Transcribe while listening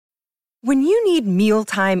When you need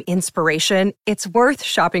mealtime inspiration, it's worth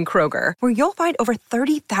shopping Kroger, where you'll find over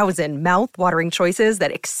 30,000 mouth-watering choices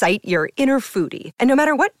that excite your inner foodie. And no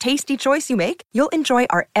matter what tasty choice you make, you'll enjoy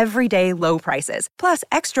our everyday low prices, plus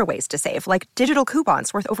extra ways to save, like digital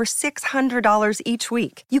coupons worth over $600 each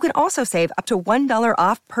week. You can also save up to $1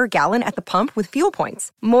 off per gallon at the pump with fuel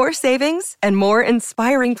points. More savings and more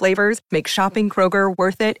inspiring flavors make shopping Kroger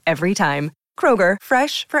worth it every time. Kroger,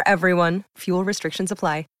 fresh for everyone. Fuel restrictions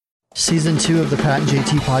apply. Season 2 of the Pat and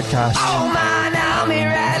JT podcast. Oh man, I'm here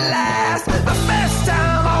at last. The best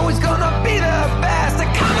time, always gonna be the best.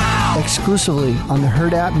 Come on! Exclusively on the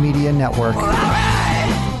Herd App Media Network. All right.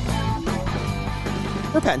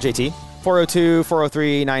 We're Pat and JT.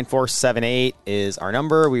 402-403-9478 is our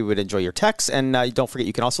number. We would enjoy your texts. And don't forget,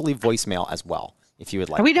 you can also leave voicemail as well if you would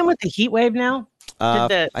like. Are we done with the heat wave now?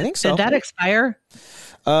 I think so. Did that expire?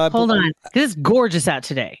 Hold on. Because it's gorgeous out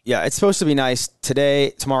today. Yeah, it's supposed to be nice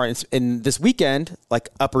today, tomorrow, and this weekend, like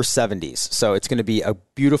upper 70s. So it's going to be a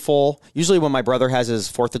beautiful, usually when my brother has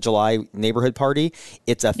his 4th of July neighborhood party,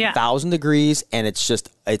 it's 1,000 degrees and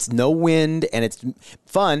it's no wind and it's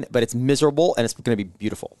fun, but it's miserable and it's going to be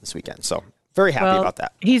beautiful this weekend. So very happy about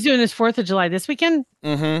that. He's doing his 4th of July this weekend?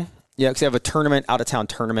 Mm-hmm. Yeah, because they have a tournament, out-of-town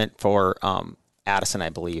tournament for Addison, I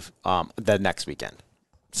believe, the next weekend.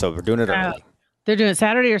 So we're doing it early. They're doing it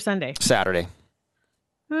Saturday or Sunday? Saturday.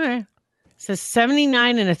 All right. So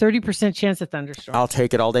 79 and a 30% chance of thunderstorms. I'll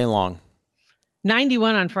take it all day long.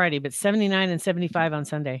 91 on Friday, but 79 and 75 on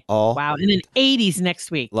Sunday. Oh. Wow. And then 80s next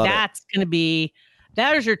week. That's going to be,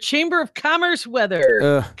 that is your Chamber of Commerce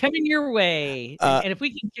weather coming your way. And if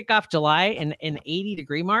we can kick off July in an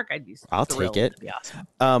 80-degree mark, I'd be I'll thrilled. take it. It'd be awesome.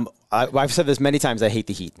 I've said this many times. I hate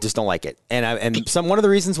the heat. Just don't like it. And one of the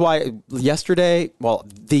reasons why yesterday,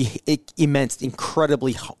 the immense,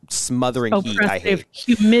 incredibly smothering heat I hate.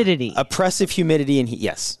 Oppressive humidity and heat.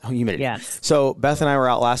 Yes, humidity. Yes. So Beth and I were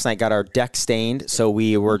out last night, got our deck stained. So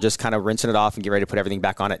we were just kind of rinsing it off and get ready to put everything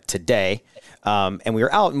back on it today. And we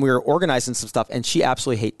were out and we were organizing some stuff. And she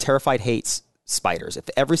absolutely hates spiders. If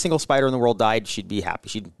every single spider in the world died, she'd be happy.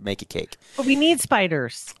 She'd make a cake. But we need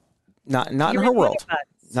spiders. Not in her world.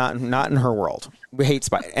 Not in her world. We hate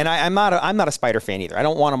spiders, and I'm not a spider fan either. I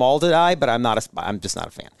don't want them all to die, but I'm just not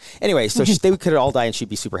a fan. Anyway, so they could all die, and she'd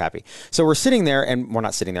be super happy. So we're sitting there, and we're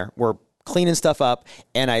not sitting there. We're cleaning stuff up,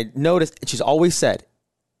 and I noticed, and she's always said,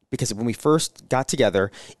 because when we first got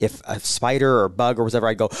together, if a spider or a bug or whatever,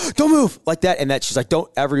 I'd go, "Don't move," like that, and that she's like, "Don't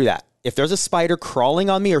ever do that. If there's a spider crawling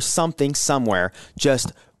on me or something somewhere,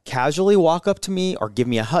 just casually walk up to me or give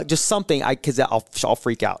me a hug, just something, because I'll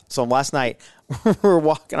freak out." So last night, we're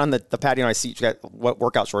walking on the patio, and I see she got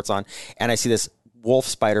workout shorts on, and I see this wolf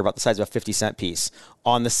spider about the size of a 50-cent piece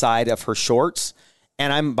on the side of her shorts,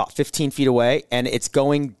 and I'm about 15 feet away, and it's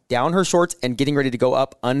going down her shorts and getting ready to go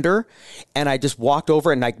up under, and I just walked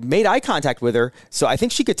over and I made eye contact with her, so I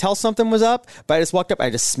think she could tell something was up, but I just walked up and I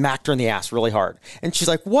just smacked her in the ass really hard, and she's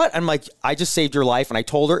like, "What?" I'm like, "I just saved your life," and I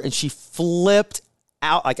told her, and she flipped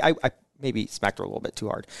out. Like I maybe smacked her a little bit too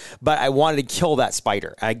hard, but I wanted to kill that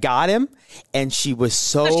spider. I got him, and she was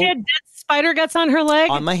so she had dead spider guts on her leg?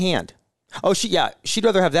 On my hand. Oh, she'd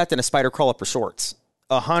rather have that than a spider crawl up her shorts.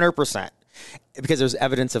 100%. Because there's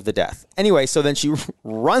evidence of the death. Anyway, so then she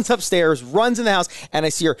runs upstairs, runs in the house, and I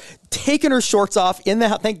see her taking her shorts off in the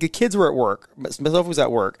house. Thank the kids were at work. Myself was at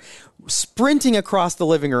work, sprinting across the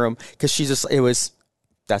living room because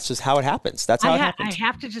that's just how it happens. That's how it happens. I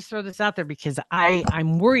have to just throw this out there because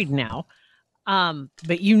I'm worried now.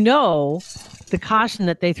 But you know the caution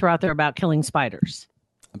that they throw out there about killing spiders.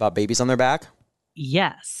 About babies on their back?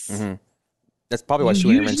 Yes. Mm-hmm. That's probably why she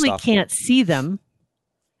usually can't see them.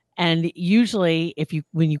 And usually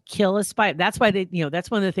when you kill a spider, that's why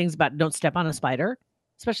that's one of the things about don't step on a spider,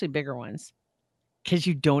 especially bigger ones, because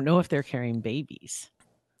you don't know if they're carrying babies.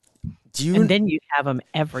 And then you have them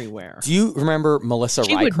everywhere. Do you remember Melissa Rycroft?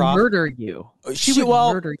 She would murder you. She would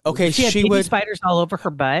murder you. Okay, she had baby spiders all over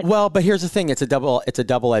her butt. Well, but here's the thing: it's a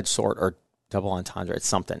double-edged sword or double entendre. It's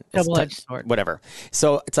something. Double-edged sword. Whatever.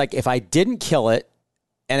 So it's like if I didn't kill it,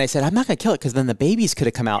 and I said I'm not going to kill it because then the babies could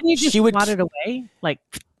have come out. And you just swat it away, like.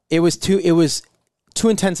 It was too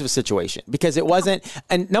intense of a situation because it wasn't.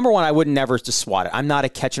 And number one, I would never just swat it. I'm not a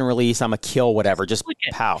catch and release. I'm a kill, whatever. Just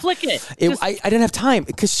pow. Flick it. I didn't have time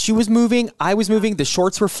because she was moving. I was moving. The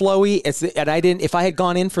shorts were flowy. And I didn't. If I had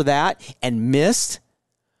gone in for that and missed,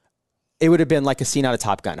 it would have been like a scene out of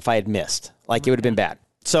Top Gun. If I had missed, it would have been bad.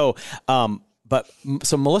 So,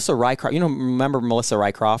 so Melissa Rycroft. Remember Melissa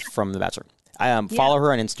Rycroft from The Bachelor? I follow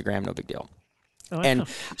her on Instagram. No big deal. And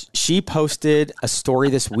she posted a story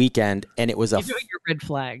this weekend, and it was you're red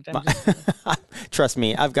flagged. Trust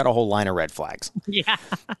me, I've got a whole line of red flags. Yeah.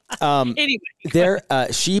 Anyway,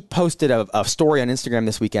 she posted a story on Instagram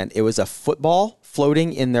this weekend. It was a football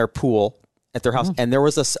floating in their pool at their house, and there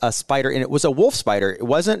was a spider, and it was a wolf spider. It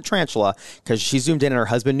wasn't tarantula, because she zoomed in and her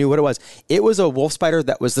husband knew what it was. It was a wolf spider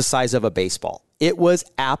that was the size of a baseball. It was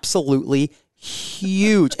absolutely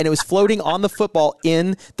huge, and it was floating on the football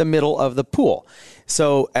in the middle of the pool.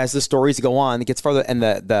 So as the stories go on, it gets farther, and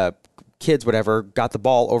the kids, whatever, got the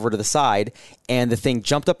ball over to the side, and the thing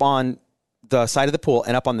jumped up on the side of the pool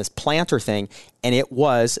and up on this planter thing, and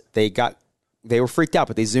they were freaked out,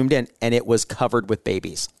 but they zoomed in, and it was covered with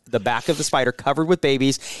babies. The back of the spider covered with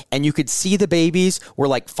babies, and you could see the babies were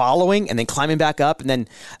like following and then climbing back up, and then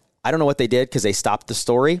I don't know what they did because they stopped the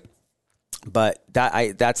story, but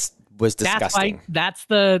that's was disgusting. That's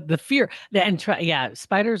the fear.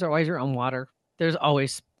 Spiders are always around water. There's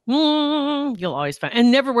always you'll always find,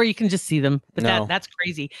 and never where you can just see them. But that's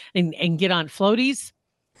crazy. And get on floaties.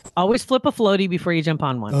 Always flip a floaty before you jump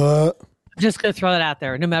on one. Just gonna throw that out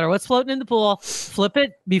there. No matter what's floating in the pool, flip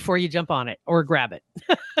it before you jump on it or grab it,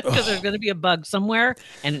 because there's gonna be a bug somewhere,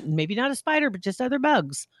 and maybe not a spider, but just other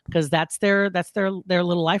bugs, because that's their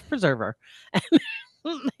little life preserver.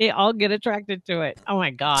 They all get attracted to it. Oh my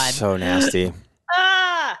God. So nasty.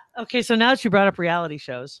 Okay. So now that you brought up reality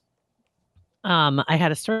shows, I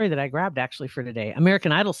had a story that I grabbed actually for today.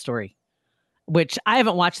 American Idol story, which I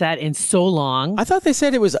haven't watched that in so long. I thought they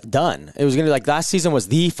said it was done. It was going to be like last season was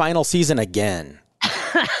the final season again.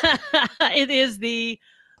 It is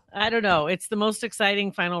I don't know. It's the most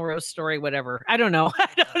exciting final roast story, whatever. I don't know.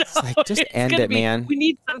 It's like, just end it, man. We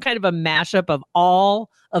need some kind of a mashup of all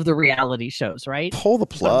of the reality shows, right? Pull the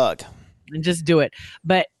plug. And just do it.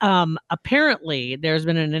 But apparently there's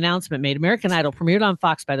been an announcement made. American Idol premiered on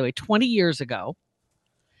Fox, by the way, 20 years ago.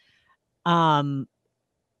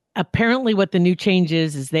 Apparently what the new change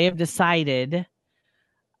is they have decided,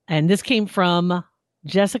 and this came from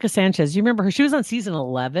Jessica Sanchez. You remember her? She was on season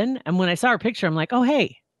 11. And when I saw her picture, I'm like, oh,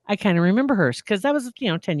 hey, I kind of remember her, because that was,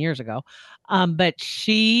 10 years ago. But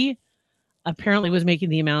she apparently was making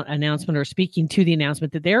the announcement, or speaking to the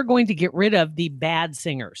announcement, that they're going to get rid of the bad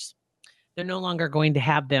singers. They're no longer going to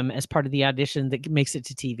have them as part of the audition that makes it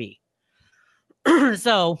to TV.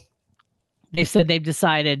 So they said they've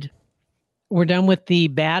decided, we're done with the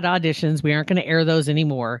bad auditions. We aren't going to air those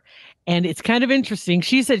anymore. And it's kind of interesting.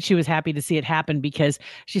 She said she was happy to see it happen, because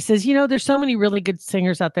she says, there's so many really good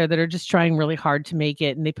singers out there that are just trying really hard to make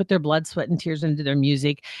it. And they put their blood, sweat, and tears into their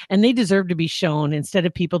music, and they deserve to be shown instead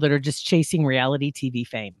of people that are just chasing reality TV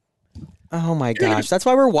fame. Oh my gosh. That's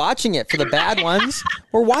why we're watching it, for the bad ones.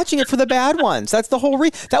 We're watching it for the bad ones. That's the whole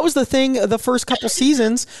that was the thing the first couple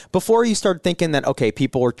seasons, before you start thinking that, okay,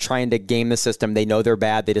 people are trying to game the system. They know they're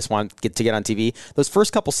bad. They just want to get on TV. Those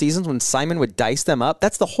first couple seasons when Simon would dice them up,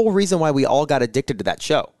 that's the whole reason why we all got addicted to that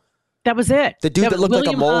show. That was it. The dude that looked like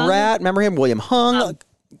a mole rat. Remember him? William Hung.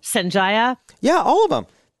 Sanjaya. Yeah, all of them.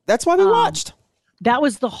 That's why we watched. That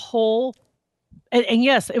was the whole, and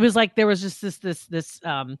yes, it was like there was just this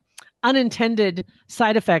unintended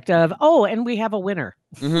side effect of, and we have a winner.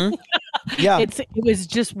 Mm-hmm. Yeah. It was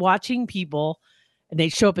just watching people, and they'd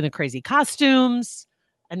show up in the crazy costumes,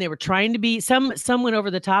 and they were trying to be, some went over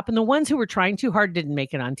the top, and the ones who were trying too hard didn't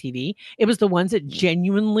make it on TV. It was the ones that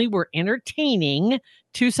genuinely were entertaining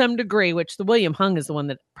to some degree, which the William Hung is the one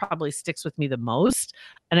that probably sticks with me the most.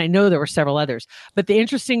 And I know there were several others, but the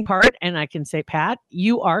interesting part, and I can say, Pat,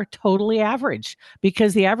 you are totally average,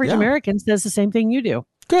 because the average American says the same thing you do.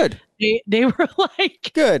 Good. They were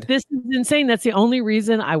like, good. This is insane. That's the only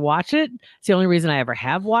reason I watch it. It's the only reason I ever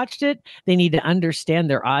have watched it. They need to understand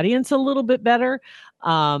their audience a little bit better.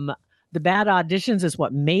 The bad auditions is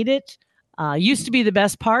what made it. Used to be the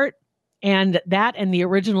best part. And that, and the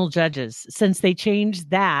original judges, since they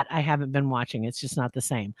changed that, I haven't been watching. It's just not the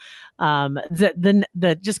same.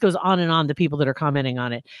 The just goes on and on, the people that are commenting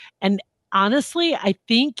on it. And honestly, I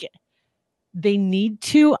think they need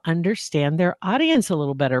to understand their audience a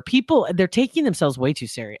little better. They're taking themselves way too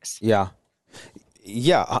serious. Yeah,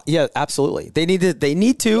 absolutely. They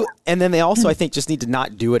need to, and then they also, I think, just need to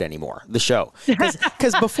not do it anymore. The show,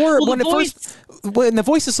 because before, when The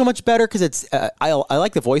Voice is so much better, because it's I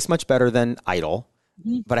like The Voice much better than Idol,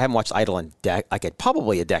 but I haven't watched Idol in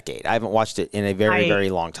probably a decade. I haven't watched it in a very very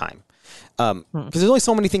long time. Because there's only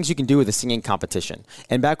so many things you can do with a singing competition.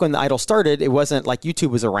 And back when the Idol started, it wasn't like YouTube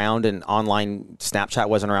was around and online Snapchat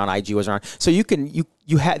wasn't around, IG wasn't around. So you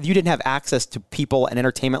didn't have access to people and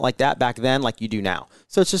entertainment like that back then, like you do now.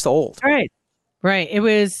 So it's just old. Right. It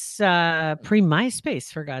was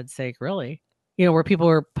pre-MySpace, for God's sake, really. where people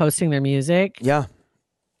were posting their music. Yeah.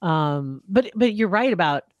 But you're right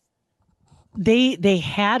about they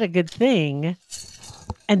had a good thing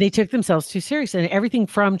and they took themselves too serious, and everything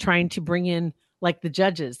from trying to bring in like the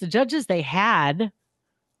judges they had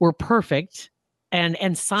were perfect.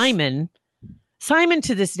 And Simon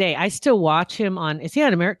to this day, I still watch him on, is he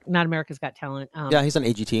on not America's Got Talent? Yeah, he's on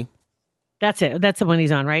AGT. That's it. That's the one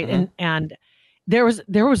he's on, right? Mm-hmm. And there's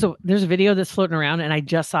a video that's floating around, and I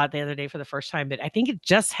just saw it the other day for the first time, but I think it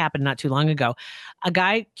just happened not too long ago. A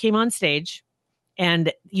guy came on stage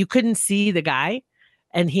and you couldn't see the guy,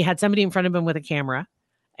 and he had somebody in front of him with a camera.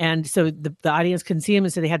 And so the audience couldn't see him.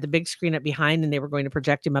 And so they had the big screen up behind and they were going to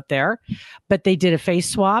project him up there, but they did a face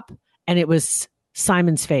swap and it was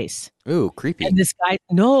Simon's face. Ooh, creepy. And this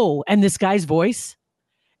guy's voice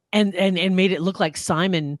and made it look like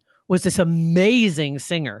Simon was this amazing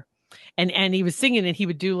singer. And he was singing and he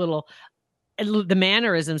would do the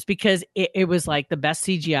mannerisms because it was like the best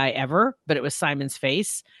CGI ever, but it was Simon's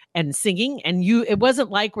face and singing. And it wasn't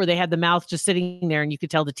like where they had the mouth just sitting there and you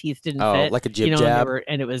could tell the teeth didn't fit. Like a jib jab.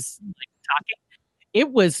 And it was like talking.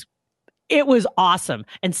 It was awesome.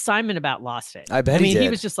 And Simon about lost it. I bet he did. He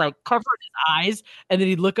was just like covering his eyes and then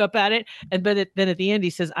he'd look up at it. And then at the end he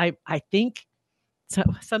says, I think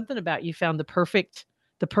something about you found the perfect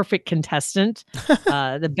contestant,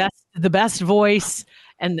 the best voice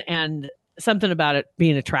and something about it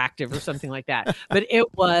being attractive or something like that. But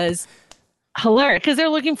it was hilarious because they're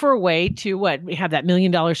looking for a way to we have that $1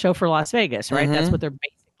 million show for Las Vegas, right? Mm-hmm. That's what they're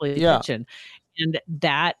basically pitching. And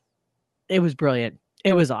that it was brilliant.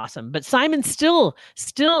 It was awesome. But Simon still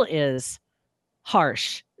is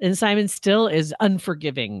harsh and Simon still is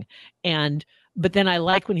unforgiving. But then I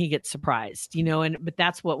like when he gets surprised, but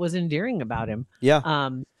that's what was endearing about him. Yeah.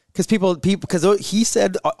 Because he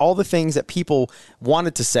said all the things that people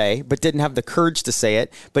wanted to say, but didn't have the courage to say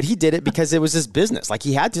it. But he did it because it was his business. Like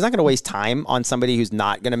he's not going to waste time on somebody who's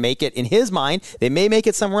not going to make it in his mind. They may make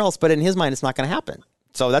it somewhere else, but in his mind, it's not going to happen.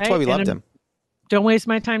 So that's why we loved him. Don't waste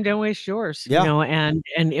my time. Don't waste yours. Yeah. And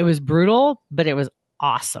it was brutal, but it was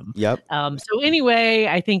awesome. Yep. So anyway,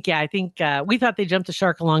 I think we thought they jumped the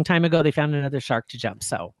shark a long time ago. They found another shark to jump.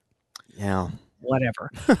 So yeah,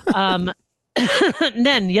 whatever. And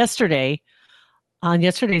then on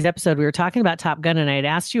yesterday's episode, we were talking about Top Gun and I had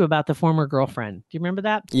asked you about the former girlfriend. Do you remember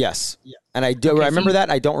that? Yes. Yeah. And I do. Okay, I remember that.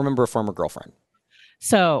 I don't remember a former girlfriend.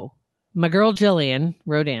 So my girl Jillian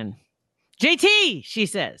wrote in, JT, she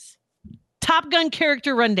says, Top Gun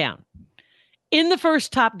character rundown. In the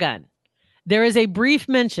first Top Gun, there is a brief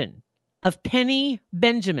mention of Penny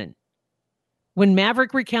Benjamin. When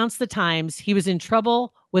Maverick recounts the times he was in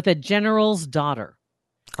trouble with a general's daughter.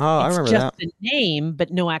 Oh, I remember that. It's just a name, but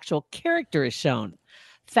no actual character is shown.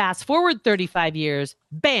 Fast forward 35 years,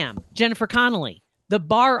 bam, Jennifer Connelly, the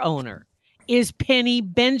bar owner, is Penny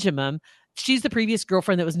Benjamin. She's the previous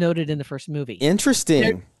girlfriend that was noted in the first movie.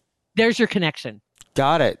 Interesting. There's your connection.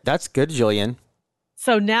 Got it. That's good, Jillian.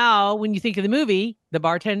 So now when you think of the movie, the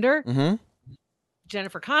bartender, mm-hmm.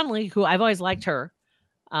 Jennifer Connelly, who I've always liked her.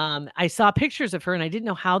 I saw pictures of her and I didn't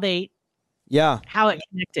know how it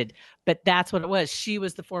connected, but that's what it was. She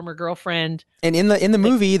was the former girlfriend. And in the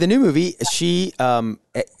movie, the new movie, she Penny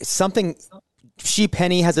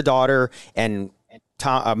has a daughter and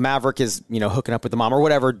Maverick is, hooking up with the mom or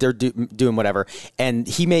whatever. They're doing whatever. And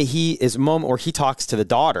he talks to the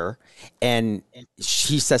daughter and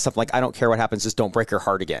she says something like, I don't care what happens. Just don't break her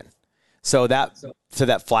heart again. So that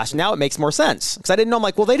flash, now it makes more sense because I didn't know. I'm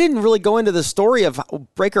like, well, they didn't really go into the story of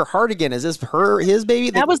break her heart again. Is this his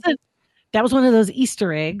baby? That was one of those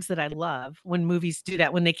Easter eggs that I love when movies do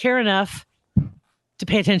that, when they care enough to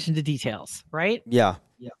pay attention to details, right? Yeah.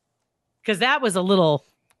 Because that was a little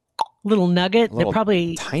nugget that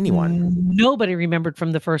probably tiny one nobody remembered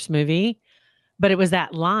from the first movie, but it was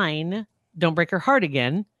that line, "Don't break her heart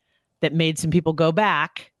again," that made some people go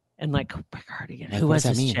back and like, break her heart again. Who was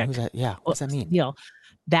this chick? Yeah. What's that mean?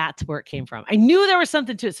 That's where it came from. I knew there was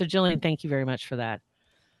something to it. So Jillian, thank you very much for that.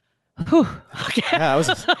 Whew. Okay. Yeah, that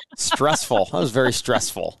was stressful. That was very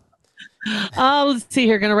stressful. Let's see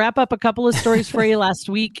here. Going to wrap up a couple of stories for you. Last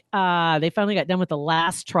week, they finally got done with the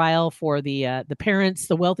last trial for the parents,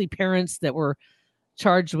 the wealthy parents that were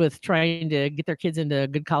charged with trying to get their kids into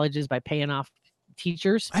good colleges by paying off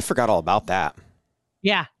teachers. I forgot all about that.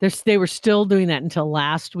 Yeah, they were still doing that until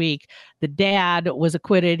last week. The dad was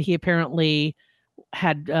acquitted. He apparently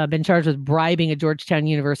had been charged with bribing a Georgetown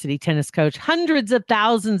University tennis coach hundreds of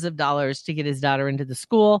thousands of dollars to get his daughter into the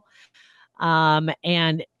school.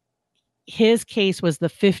 And his case was the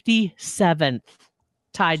 57th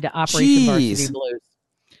tied to Operation Varsity Blues.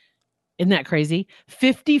 Isn't that crazy?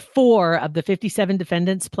 54 of the 57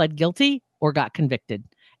 defendants pled guilty or got convicted.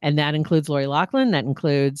 And that includes Lori Loughlin. That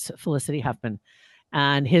includes Felicity Huffman.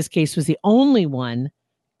 And his case was the only one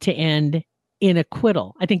to end in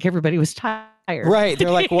acquittal. I think everybody was tired. Right.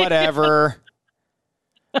 They're like, whatever.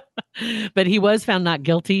 But he was found not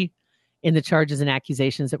guilty in the charges and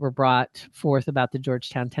accusations that were brought forth about the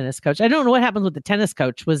Georgetown tennis coach. I don't know what happened with the tennis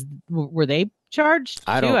coach. Were they charged too?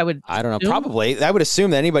 I don't know. Probably. I would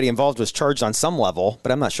assume that anybody involved was charged on some level,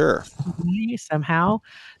 but I'm not sure. Somehow.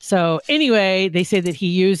 So anyway, they say that he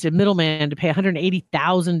used a middleman to pay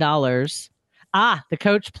 $180,000. The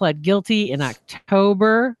coach pled guilty in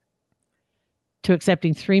October to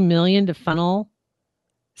accepting $3 million to funnel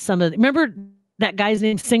some of remember that guy's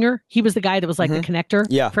name, Singer? He was the guy that was like the connector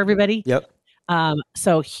for everybody. Yep.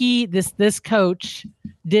 So this coach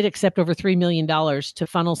did accept over $3 million to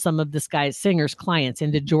funnel some of this guy's Singer's clients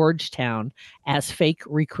into Georgetown as fake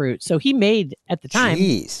recruits. So he made at the time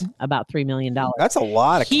about $3 million. That's a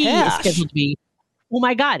lot of cash. He is scheduled to be, oh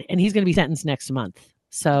my God, and he's going to be sentenced next month.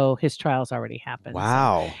 So his trial's already happened.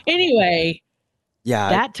 Wow. So anyway,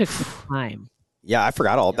 that took some time. Yeah, I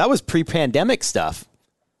forgot all. That was pre-pandemic stuff.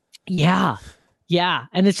 Yeah. Yeah.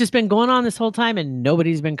 And it's just been going on this whole time and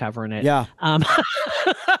nobody's been covering it. Yeah. But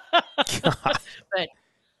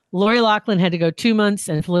Lori Loughlin had to go 2 months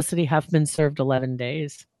and Felicity Huffman served 11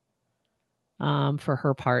 days for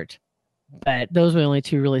her part. But those were the only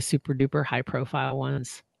two really super duper high profile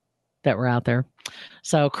ones that were out there.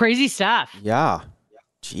 So crazy stuff. Yeah.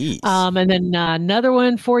 Jeez. And then another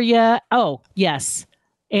one for you. Oh, yes.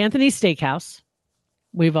 Anthony's Steakhouse.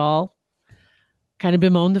 We've all kind of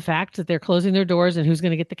bemoaned the fact that they're closing their doors and who's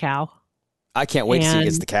going to get the cow. I can't wait to see who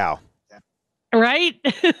gets the cow. Right?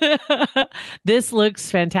 This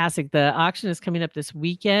looks fantastic. The auction is coming up this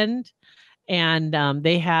weekend. And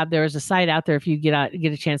there's a site out there. If you get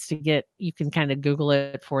a chance to you can kind of Google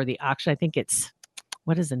it for the auction. I think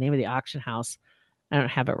what is the name of the auction house? I don't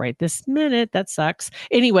have it right this minute. That sucks.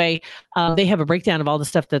 Anyway, they have a breakdown of all the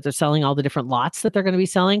stuff that they're selling, all the different lots that they're going to be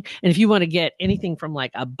selling. And if you want to get anything from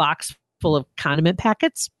like a box full of condiment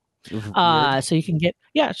packets, so you can get,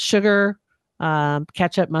 sugar,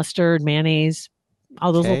 ketchup, mustard, mayonnaise,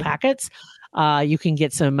 all those little packets. You can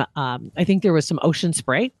get some, I think there was some Ocean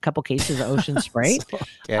Spray, a couple cases of Ocean Spray.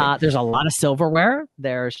 There's a lot of silverware.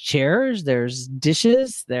 There's chairs, there's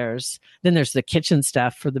dishes, there's the kitchen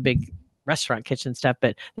stuff for the big restaurant kitchen stuff,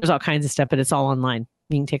 but there's all kinds of stuff, but it's all online.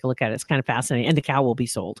 You can take a look at it. It's kind of fascinating. And the cow will be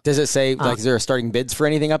sold. Does it say, is there a starting bids for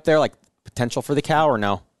anything up there? Like potential for the cow or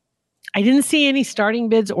no? I didn't see any starting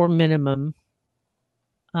bids or minimum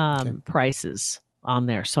prices on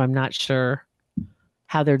there. So I'm not sure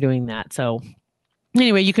how they're doing that. So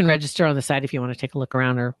anyway, you can register on the site if you want to take a look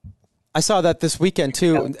around. I saw that this weekend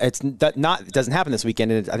too. It doesn't happen this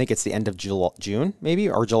weekend. I think it's the end of June, maybe,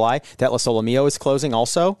 or July. That La Solomillo is closing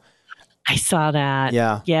also. I saw that.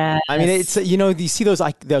 Yeah. Yeah. I mean, it's, you see those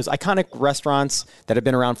iconic restaurants that have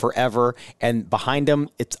been around forever, and behind them,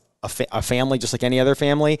 it's a family just like any other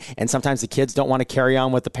family. And sometimes the kids don't want to carry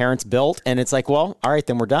on what the parents built. And it's like, well, all right,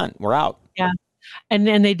 then we're done. We're out. Yeah. And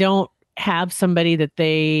then they don't have somebody that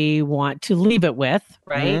they want to leave it with,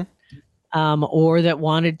 right? Mm-hmm. Or that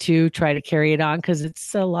wanted to try to carry it on, because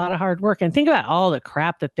it's a lot of hard work. And think about all the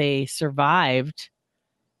crap that they survived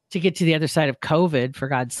to get to the other side of COVID, for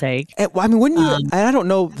God's sake. I mean, wouldn't you? I don't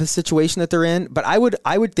know the situation that they're in, but I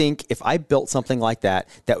would think if I built something like that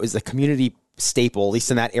was a community staple, at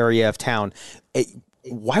least in that area of town,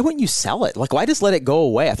 why wouldn't you sell it? Like, why just let it go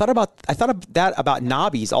away? I thought about that about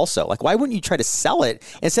Nobby's also. Like, why wouldn't you try to sell it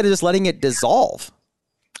instead of just letting it dissolve?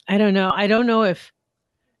 I don't know. I don't know if.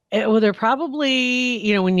 They're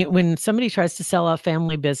probably, when somebody tries to sell a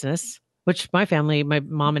family business. Which my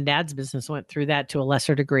mom and dad's business went through that to a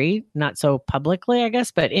lesser degree, not so publicly, I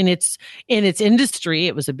guess, but in its industry,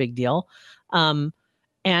 it was a big deal. And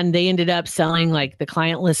they ended up selling, like, the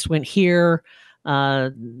client list went here,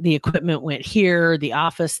 the equipment went here, the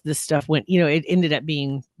office, this stuff went, it ended up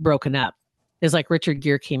being broken up. It's like Richard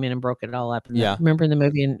Gere came in and broke it all up. Remember in the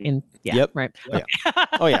movie? Right. Oh, yeah.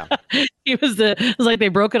 Oh, yeah. It was like they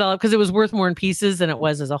broke it all up because it was worth more in pieces than it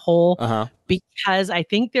was as a whole. Uh-huh. Because I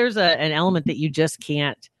think there's an element that you just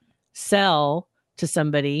can't sell to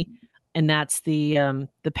somebody, and that's the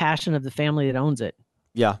passion of the family that owns it.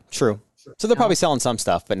 Yeah, true. So they're probably selling some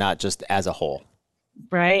stuff, but not just as a whole.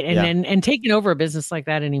 Right. And taking over a business like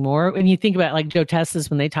that anymore. When you think about, like, Joe Tessa's,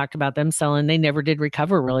 when they talked about them selling, they never did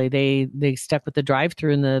recover, really. They stuck with the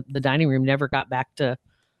drive-through, and the dining room never got back up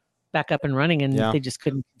and running, and they just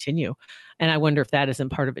couldn't continue. And I wonder if that isn't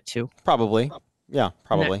part of it too. Probably. Yeah,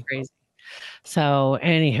 probably. Crazy. So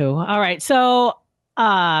anywho, all right. So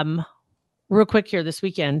real quick here, this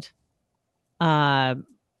weekend,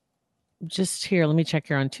 just here. Let me check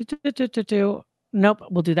here on two. Nope,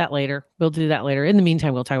 we'll do that later. In the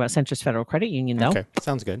meantime, we'll talk about Centris Federal Credit Union, though. Okay,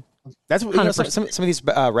 sounds good. That's some of these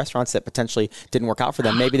restaurants that potentially didn't work out for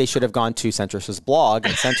them. Maybe they should have gone to Centris's blog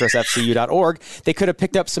at centrisfcu.org. They could have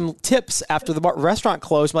picked up some tips after the restaurant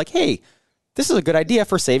closed. Like, hey, this is a good idea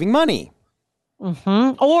for saving money.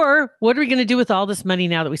 Mm-hmm. Or what are we going to do with all this money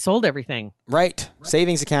now that we sold everything? Right.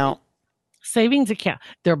 Savings account.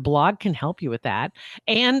 Their blog can help you with that.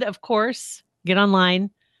 And of course, get online,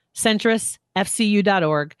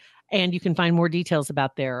 centrisfcu.org, and you can find more details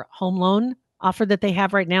about their home loan offer that they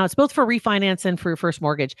have right now. It's both for refinance and for your first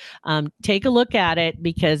mortgage. Take a look at it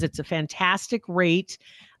because it's a fantastic rate.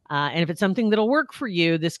 And if it's something that'll work for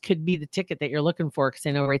you, this could be the ticket that you're looking for, because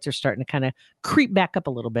I know rates are starting to kind of creep back up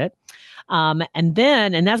a little bit. And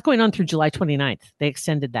that's going on through July 29th. They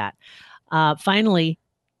extended that. Finally,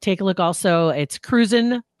 take a look also. It's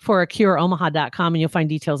cruisin'foracureomaha.com, and you'll find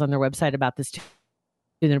details on their website about this too.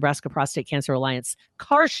 The Nebraska Prostate Cancer Alliance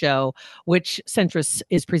car show, which Centris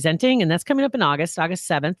is presenting, and that's coming up in August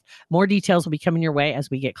 7th. More details will be coming your way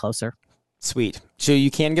as we get closer. Sweet. So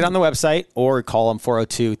you can get on the website or call them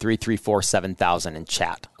 402-334-7000 and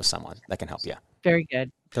chat with someone that can help you. Very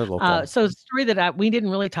good. They're local. So the story that we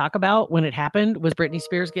didn't really talk about when it happened was Britney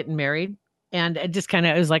Spears getting married. And it just kind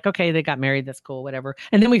of was like, okay, they got married. That's cool, whatever.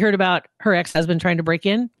 And then we heard about her ex-husband trying to break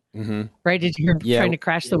in. Mm-hmm. Right? Did you hear him trying to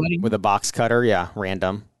crash the wedding? With a box cutter. Yeah.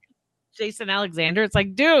 Random. Jason Alexander. It's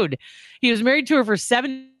like, dude, he was married to her for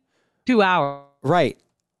 72 hours. Right.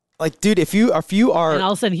 Like, dude, if you are, and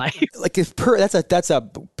all of a sudden, that's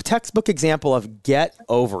a textbook example of get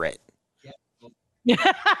over it.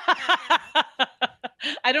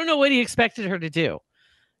 I don't know what he expected her to do.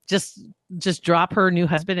 Just drop her new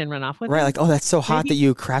husband and run off with him? Right. Like, oh, that's so hot that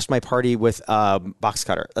you crashed my party with a box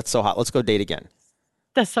cutter. That's so hot. Let's go date again.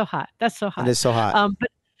 That's so hot. It is so hot. But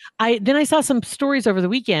I saw some stories over the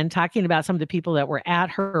weekend talking about some of the people that were at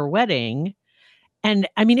her wedding. And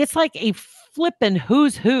I mean, it's like a flippin'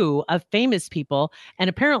 who's who of famous people. And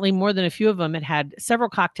apparently more than a few of them had several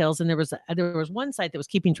cocktails. And there was one site that was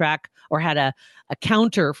keeping track or had a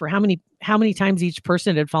counter for how many times each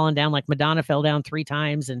person had fallen down. Like Madonna fell down 3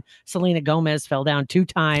 times and Selena Gomez fell down 2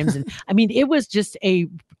 times. And I mean, it was a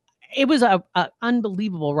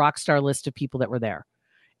unbelievable rock star list of people that were there.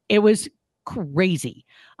 It was crazy.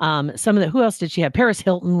 Who else did she have? Paris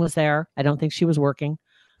Hilton was there. I don't think she was working.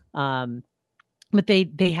 But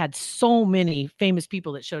they had so many famous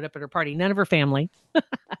people that showed up at her party. None of her family.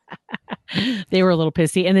 They were a little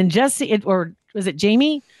pissy. And then was it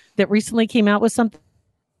Jamie that recently came out with something?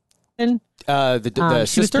 The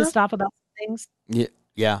she was sister? pissed off about things.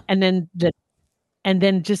 Yeah. And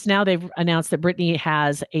then just now they've announced that Britney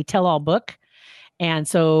has a tell-all book. And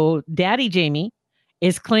so Daddy Jamie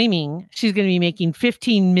is claiming she's going to be making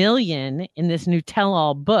 $15 million in this new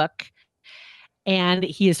tell-all book. And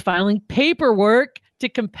he is filing paperwork to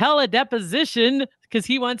compel a deposition because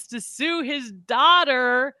he wants to sue his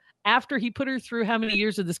daughter after he put her through how many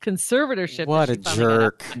years of this conservatorship. What a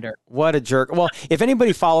jerk. What a jerk. Well, if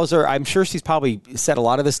anybody follows her, I'm sure she's probably said a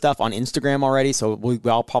lot of this stuff on Instagram already, so we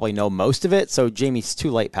all probably know most of it. So, Jamie, it's too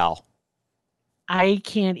late, pal. I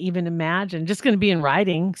can't even imagine. Just going to be in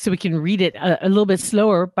writing so we can read it a little bit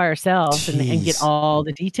slower by ourselves and get all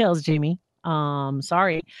the details, Jamie.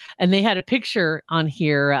 Sorry. And they had a picture on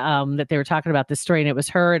here that they were talking about this story, and it was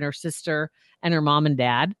her and her sister and her mom and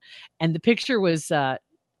dad. And the picture was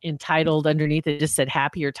entitled underneath, it just said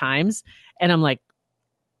Happier Times. And I'm like,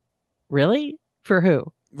 really? For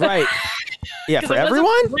who? Right. Yeah, for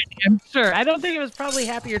everyone? I'm sure. I don't think it was probably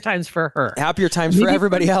Happier Times for her. Happier Times for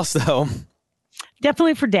everybody else, though.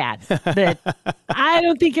 Definitely for Dad. But I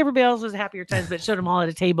don't think everybody else was Happier Times, but showed them all at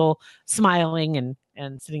a table smiling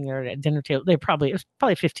and sitting there at a dinner table. It was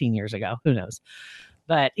probably 15 years ago. Who knows?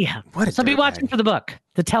 But yeah. So be watching for the book,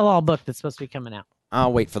 the tell-all book that's supposed to be coming out.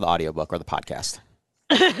 I'll wait for the audiobook or the podcast.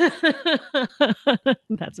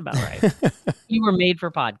 That's about right. You were made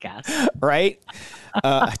for podcasts. Right?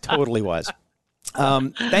 I totally was.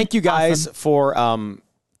 Thank you guys for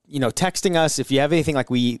texting us. If you have anything like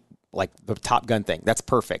the Top Gun thing, that's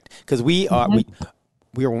perfect. Because when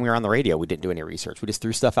we were on the radio, we didn't do any research. We just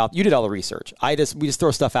threw stuff out. You did all the research. We just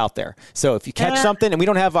throw stuff out there. So if you catch something, and we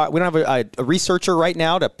don't have a researcher right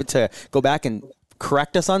now to go back and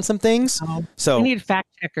correct us on some things. So we need fact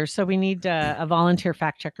checkers. So we need a volunteer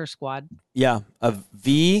fact checker squad. Yeah, a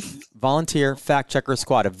volunteer fact checker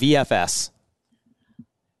squad, a VFS.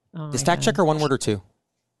 Is fact checker one word or two?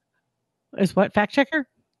 Is what fact checker?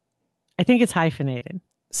 I think it's hyphenated.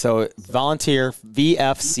 So volunteer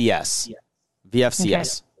VFCS.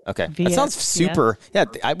 VFCS. Okay. That sounds super. Yeah,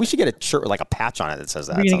 we should get a shirt with like a patch on it that says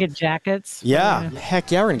that. We're going to get jackets? Yeah.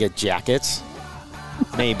 Heck yeah, we're going to get jackets.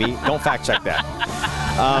 Maybe. Don't fact check that.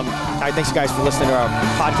 All right, thanks, guys, for listening to our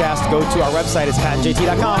podcast. Go to our website. It's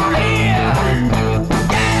patandjt.com.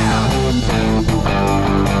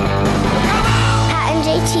 Pat and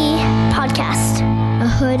JT Podcast, a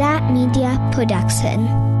Hurrdat Media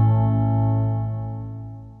Production.